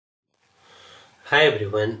Hi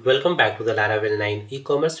everyone, welcome back to the Laravel 9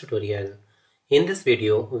 e-commerce tutorial. In this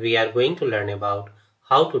video, we are going to learn about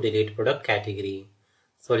how to delete product category.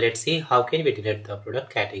 So let's see how can we delete the product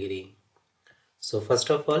category. So first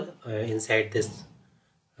of all, inside this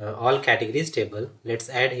all categories table, let's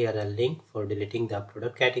add here a link for deleting the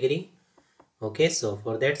product category. Okay, so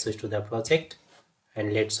for that switch to the project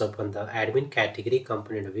and let's open the admin category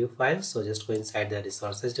component view file. So just go inside the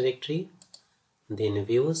resources directory, then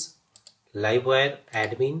views, livewire,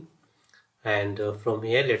 admin, and from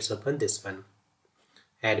here let's open this one,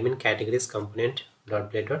 admin categories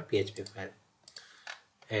component.blade.php file.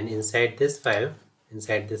 And inside this file,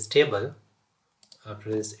 inside this table, after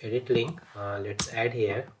this edit link, let's add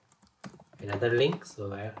here another link. So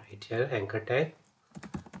right here anchor tag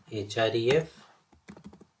href,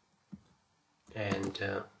 and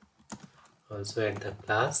also add the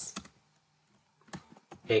class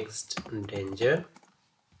text danger.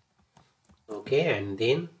 Okay, and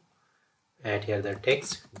then add here the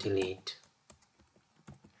text delete.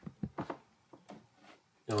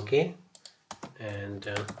 Okay, and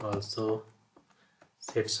also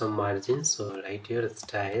set some margin. So write here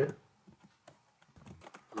style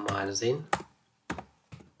margin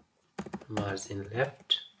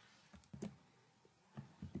left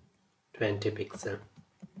 20 pixel.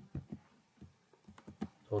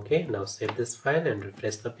 Okay, now save this file and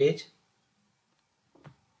refresh the page.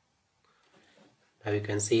 Now you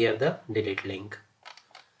can see here the delete link.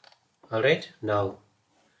 Alright, now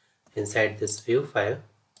inside this view file,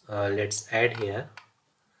 let's add here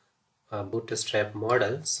a bootstrap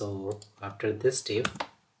model. So after this div,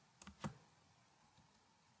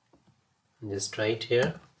 just write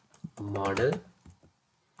here model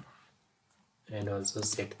and also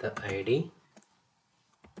set the ID,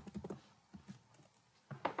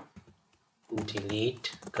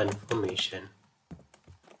 delete confirmation.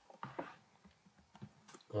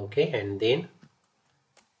 Okay, and then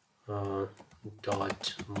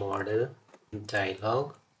dot model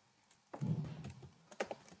dialog.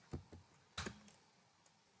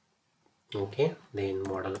 Okay, then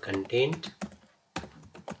model content,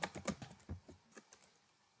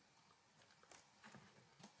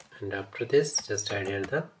 and after this just add here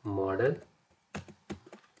the model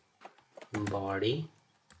body.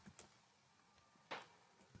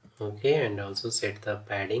 Okay, and also set the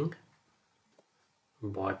padding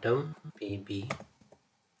bottom pb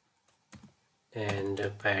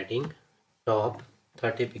and padding top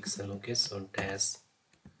 30 pixel. Okay, so dash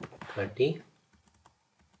 30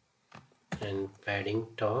 and padding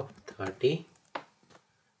top 30.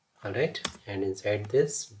 Alright, and inside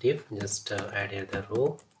this div just add here the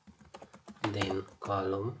row, then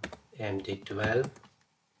column md12,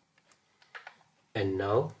 and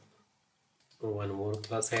now one more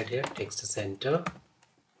class add here, text center,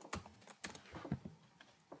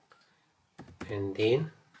 and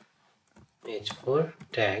then h4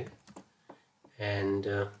 tag, and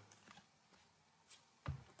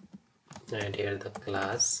add here the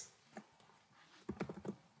class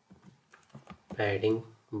padding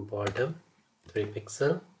bottom 3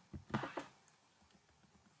 pixel.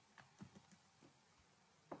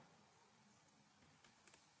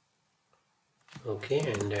 Okay,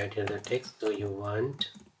 and add here the text. Do you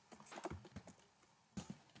want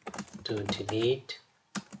to delete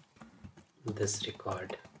this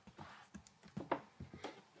record?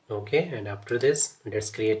 Okay, and after this let's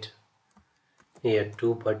create here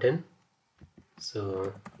two button.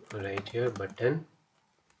 So right here button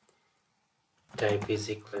type is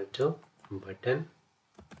equal to button,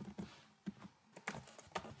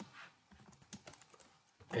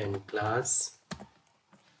 and class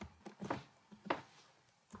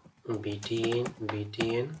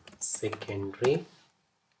btn secondary.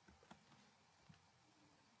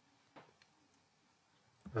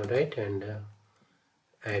 Alright, and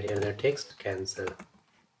add here the text cancel.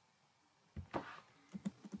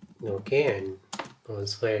 Okay, and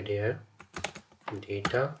also add here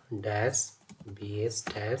data dash bs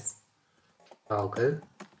dash toggle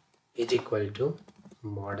is equal to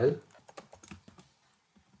model,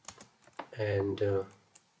 and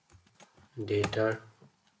data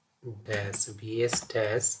dash bs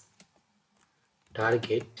dash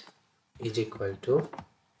target is equal to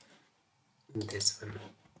this one.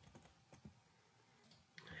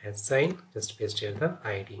 As sign, just paste here the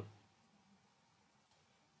ID.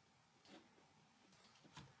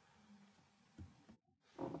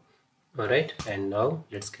 Alright, and now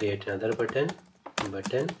let's create another button.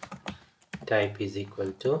 Button type is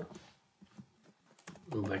equal to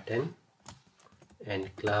button,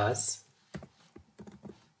 and class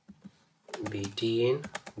btn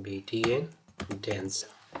dense.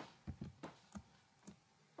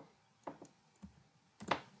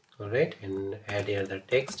 Alright, and add here the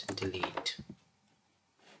text delete.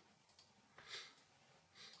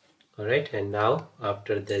 Alright, and now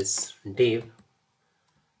after this div,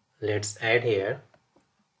 let's add here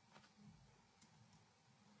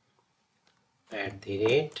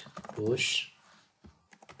 @push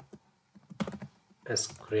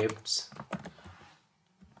scripts,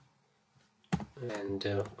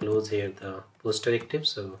 and close here the push directive.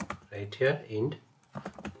 So right here end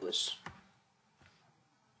push.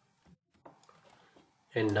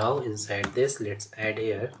 And now inside this, let's add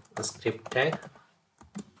here a script tag,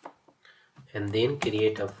 and then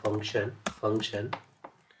create a function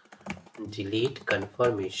delete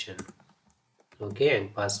confirmation. Okay,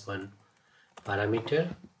 and pass one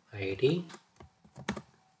parameter id.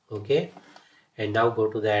 Okay, and now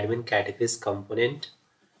go to the admin categories component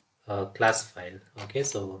class file. Okay,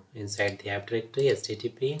 so inside the app directory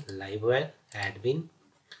http livewire admin,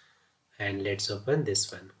 and let's open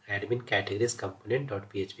this one admin categories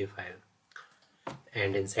component.php file.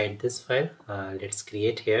 And inside this file, let's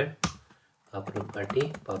create here a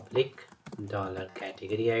property public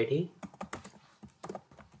 $category id.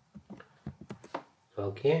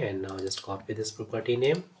 Okay, and now just copy this property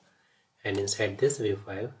name, and inside this view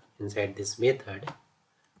file, inside this method,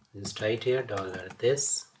 just write here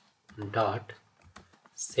 $this dot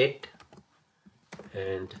set,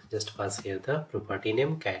 and just pass here the property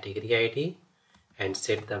name category id, and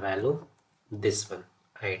set the value this one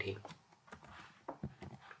id.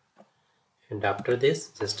 And after this,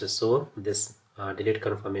 just to show this delete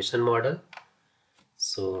confirmation model,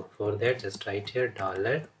 so for that just write here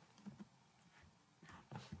dollar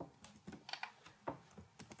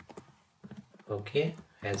okay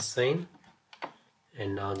as sign,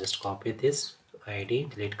 and now just copy this id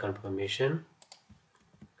delete confirmation,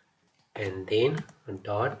 and then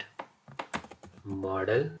dot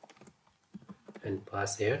model, and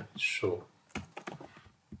pass here show.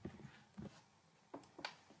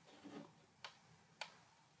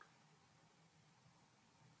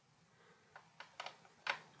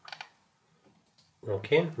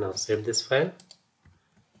 Okay, now save this file,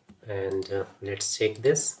 and let's check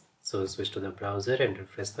this. So switch to the browser and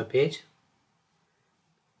refresh the page.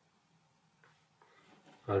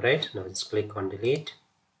 Alright, now just click on delete.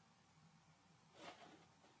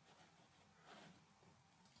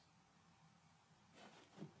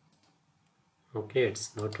 Okay,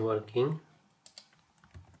 it's not working.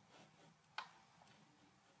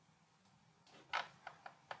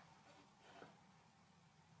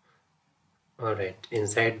 Alright,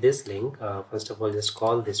 inside this link, first of all just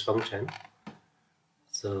call this function.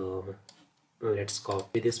 So let's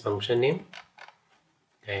copy this function name,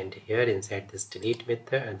 and here inside this delete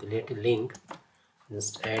method and delete link,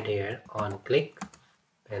 just add here on click,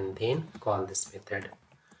 and then call this method.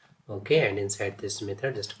 Okay, and inside this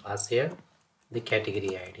method just pass here the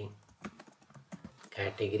category id,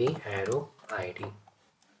 category arrow id.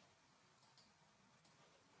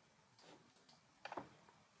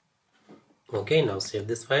 Okay, now save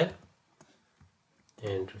this file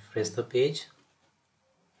and refresh the page.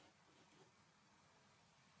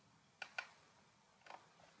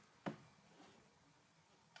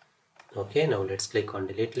 Okay, now let's click on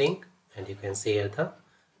delete link, and you can see here the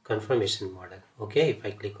confirmation model. Okay, if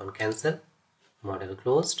I click on cancel, model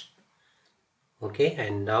closed. Okay,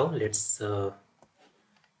 and now let's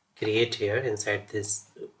create here inside this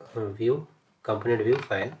view component view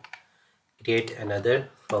file, create another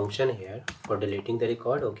function here for deleting the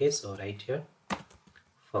record. Okay, so right here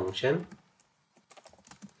function,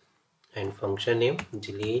 and function name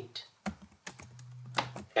delete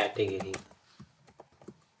category.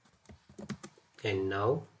 And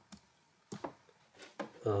now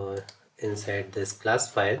inside this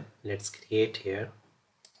class file, let's create here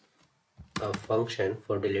a function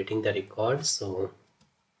for deleting the record. So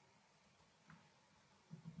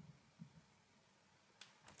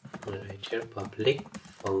right here public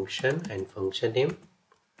function, and function name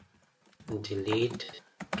delete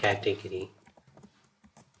category,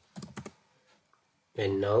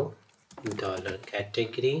 and now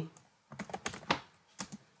 $category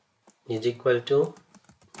is equal to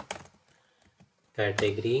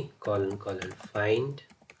category : find,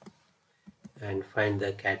 and find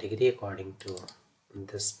the category according to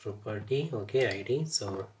this property. Okay, id.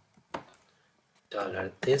 So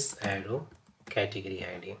 $this arrow category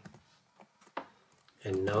id,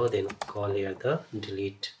 and now then call here the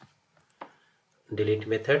delete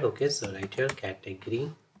method. Okay, so right here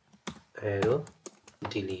category arrow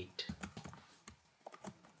delete,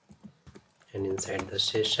 and inside the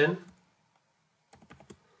session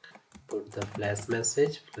put the flash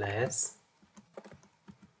message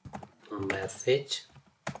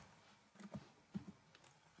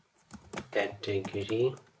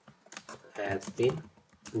category has been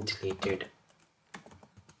deleted.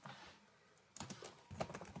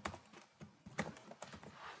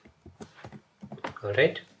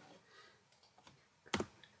 Alright,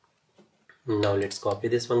 now let's copy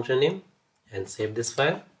this function name and save this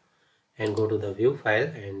file and go to the view file,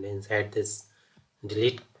 and inside this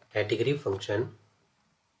delete category function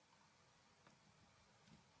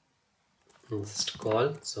just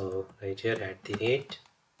call, so right here @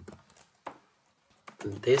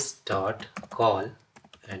 this dot call,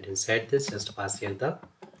 and inside this just pass here the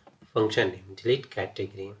function name delete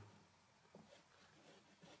category.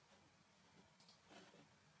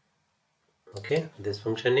 Okay, this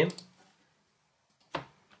function name,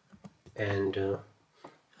 and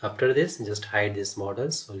after this just hide this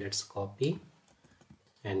model. So let's copy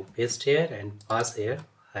and paste here and pass here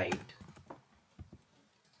hide.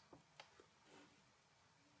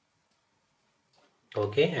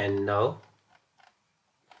 Okay, and now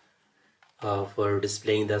for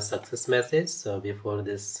displaying the success message, so before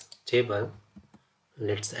this table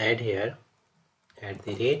let's add here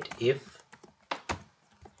 @if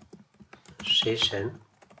session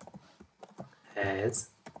has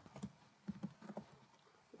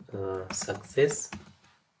success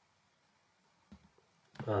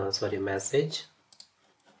message,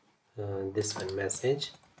 this one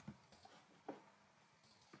message,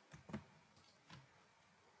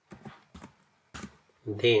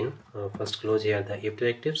 then first close here the if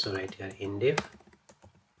directive, so right here indif,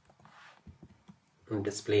 and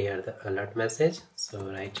display here the alert message,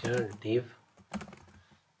 so right here div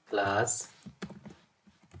class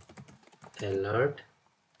alert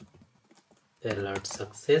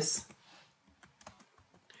success,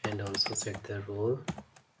 and also set the role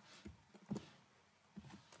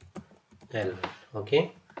alert.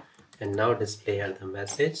 Okay, and now display here the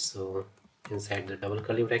message, so inside the double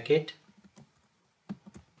curly bracket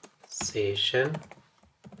session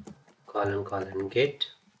colon get,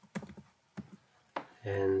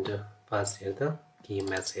 and pass here the key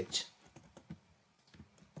message.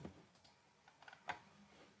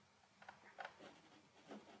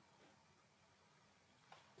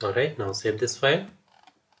 Alright, now save this file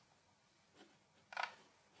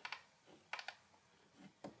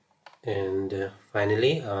and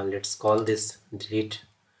finally let's call this delete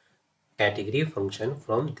category function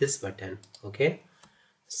from this button. Okay,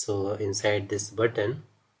 so inside this button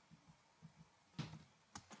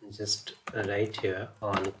just write here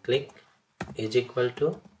on click is equal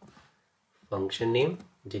to function name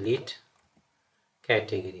delete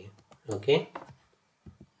category. Okay,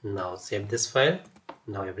 now save this file.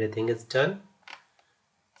 Now everything is done,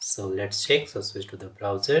 so let's check. So switch to the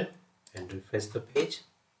browser and refresh the page.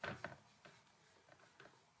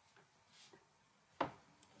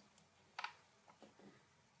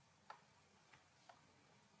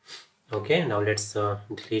 Okay, now let's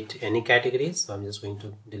delete any categories. So I'm just going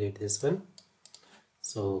to delete this one,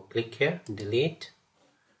 so click here delete.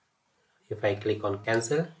 If I click on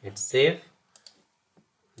cancel, it's save.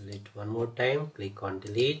 Delete one more time, click on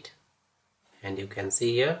delete, and you can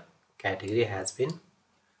see here category has been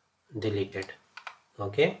deleted.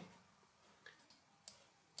 Okay,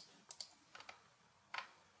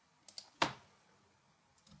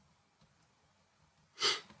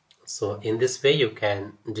 so in this way you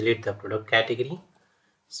can delete the product category.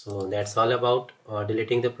 So that's all about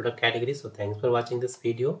deleting the product category. So thanks for watching this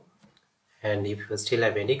video, and if you still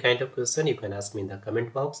have any kind of question you can ask me in the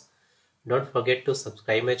comment box. Don't forget to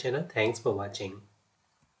subscribe my channel. Thanks for watching.